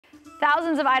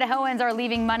Thousands of Idahoans are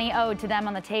leaving money owed to them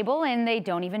on the table, and they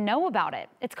don't even know about it.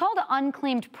 It's called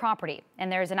unclaimed property,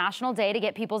 and there's a national day to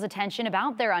get people's attention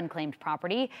about their unclaimed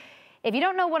property. If you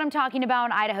don't know what I'm talking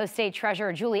about, Idaho State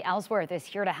Treasurer Julie Ellsworth is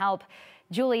here to help.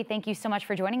 Julie, thank you so much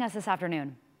for joining us this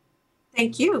afternoon.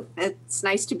 Thank you. It's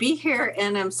nice to be here,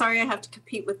 and I'm sorry I have to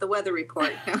compete with the weather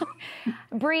report.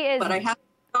 Bree is... But I have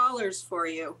dollars for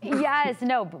you. Yes,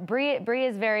 no, Bree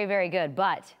is very, very good,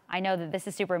 but I know that this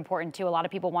is super important too. A lot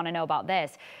of people want to know about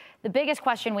this. The biggest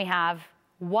question we have,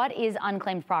 what is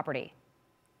unclaimed property?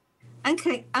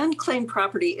 Unclaimed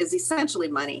property is essentially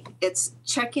money. It's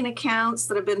checking accounts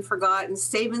that have been forgotten,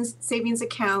 savings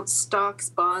accounts, stocks,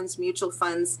 bonds, mutual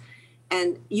funds,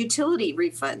 and utility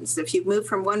refunds. If you've moved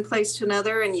from one place to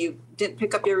another and you didn't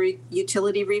pick up your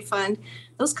utility refund,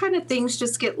 those kind of things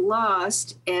just get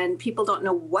lost and people don't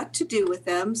know what to do with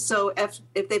them. So if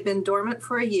they've been dormant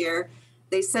for a year,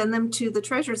 they send them to the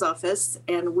treasurer's office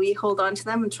and we hold on to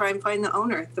them and try and find the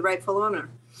owner, the rightful owner.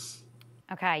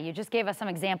 Okay, you just gave us some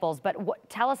examples, but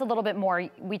tell us a little bit more.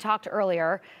 We talked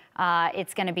earlier,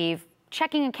 it's going to be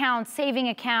checking accounts, saving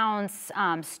accounts,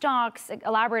 stocks.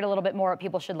 Elaborate a little bit more what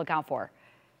people should look out for.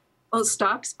 Well,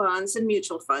 stocks, bonds, and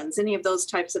mutual funds, any of those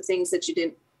types of things that you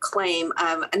didn't claim.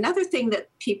 Another thing that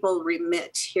people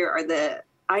remit here are the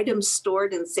items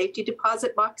stored in safety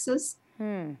deposit boxes.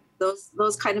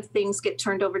 Those kind of things get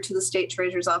turned over to the state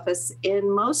treasurer's office. In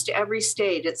most every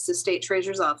state, it's the state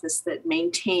treasurer's office that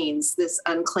maintains this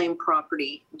unclaimed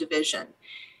property division.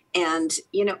 And,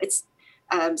 you know, it's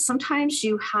sometimes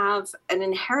you have an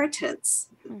inheritance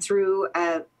through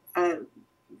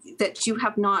that you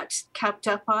have not kept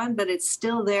up on, but it's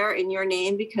still there in your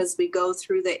name because we go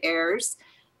through the heirs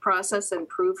process and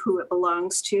prove who it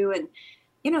belongs to. And,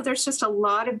 you know, there's just a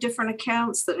lot of different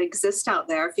accounts that exist out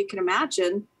there, if you can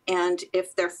imagine. And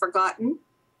if they're forgotten,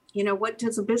 you know, what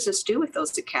does a business do with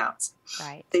those accounts?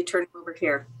 Right. They turn them over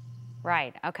here.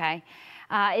 Right. Okay.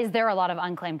 Is there a lot of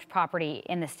unclaimed property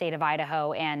in the state of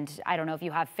Idaho? And I don't know if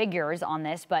you have figures on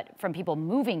this, but from people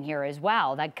moving here as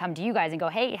well that come to you guys and go,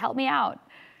 hey, help me out.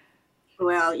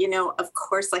 Well, you know, of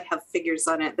course I have figures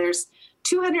on it. There's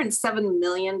 $207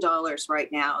 million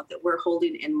right now that we're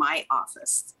holding in my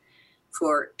office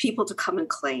for people to come and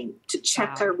claim, to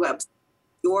check our website,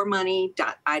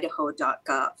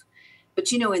 yourmoney.idaho.gov.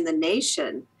 But, you know, in the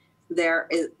nation, there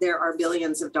are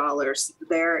billions of dollars.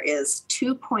 There is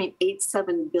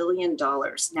 $2.87 billion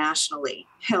nationally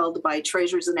held by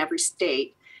treasurers in every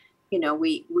state. You know,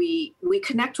 we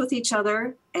connect with each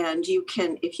other, and you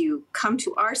can, if you come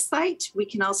to our site, we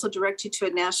can also direct you to a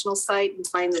national site and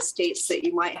find the states that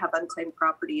you might have unclaimed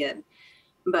property in.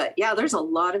 But yeah, there's a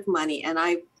lot of money, and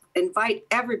I invite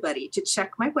everybody to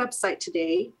check my website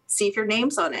today, see if your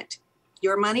name's on it,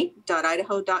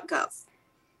 yourmoney.idaho.gov.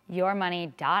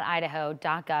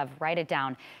 yourmoney.idaho.gov. Write it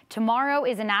down. Tomorrow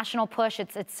is a national push.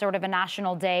 It's sort of a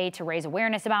national day to raise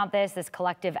awareness about this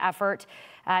collective effort.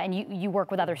 And you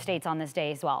work with other states on this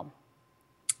day as well.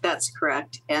 That's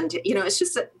correct. And, you know, it's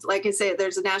just, like I say,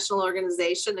 there's a national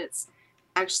organization. It's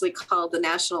actually called the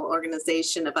National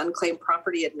Organization of Unclaimed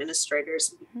Property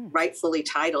Administrators, rightfully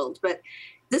titled. But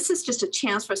this is just a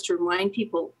chance for us to remind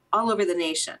people all over the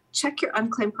nation, check your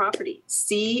unclaimed property.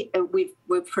 See, we've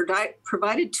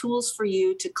provided tools for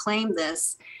you to claim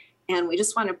this, and we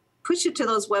just want to push you to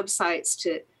those websites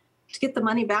to get the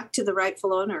money back to the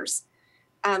rightful owners.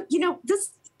 You know,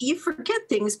 you forget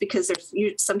things because there's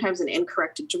sometimes an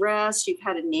incorrect address, you've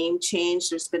had a name change,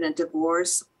 there's been a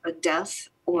divorce, a death,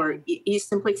 or you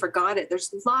simply forgot it.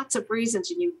 There's lots of reasons,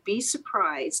 and you'd be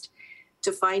surprised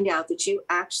to find out that you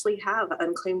actually have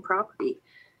unclaimed property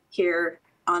here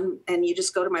on, and you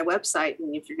just go to my website,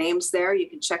 and if your name's there, you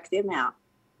can check them out.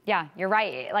 Yeah, you're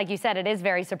right. Like you said, it is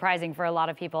very surprising for a lot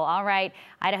of people. All right,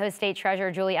 Idaho State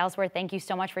Treasurer Julie Ellsworth, thank you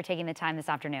so much for taking the time this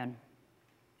afternoon.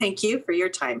 Thank you for your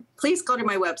time. Please go to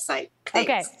my website.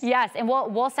 Thanks. Okay, yes, and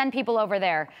we'll send people over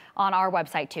there on our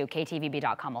website too,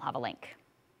 ktvb.com. We'll have a link.